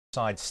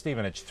Side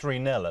Stevenage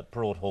 3-0 at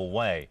Broadhall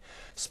Way.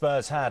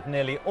 Spurs had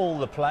nearly all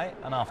the play,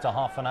 and after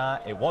half an hour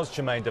it was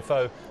Jermaine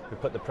Defoe who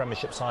put the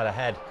Premiership side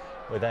ahead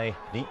with a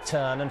neat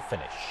turn and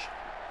finish.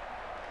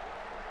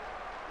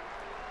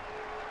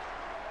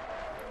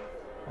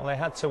 Well, they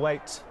had to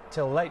wait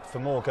till late for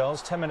more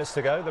goals. 10 minutes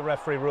to go, the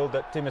referee ruled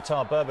that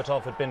Dimitar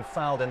Berbatov had been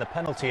fouled in the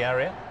penalty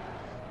area.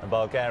 The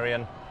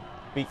Bulgarian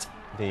beat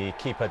the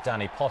keeper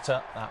Danny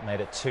Potter. That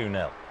made it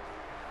 2-0.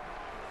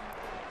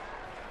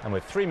 And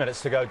with 3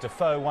 minutes to go,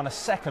 Defoe won a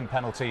second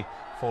penalty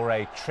for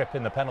a trip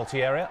in the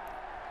penalty area.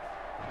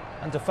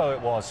 And Defoe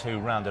it was who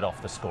rounded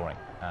off the scoring.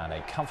 And a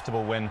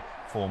comfortable win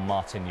for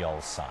Martin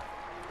Jol's side.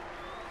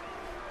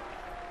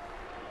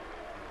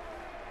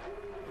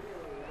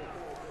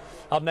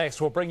 Up next,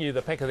 we'll bring you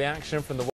the pick of the action from the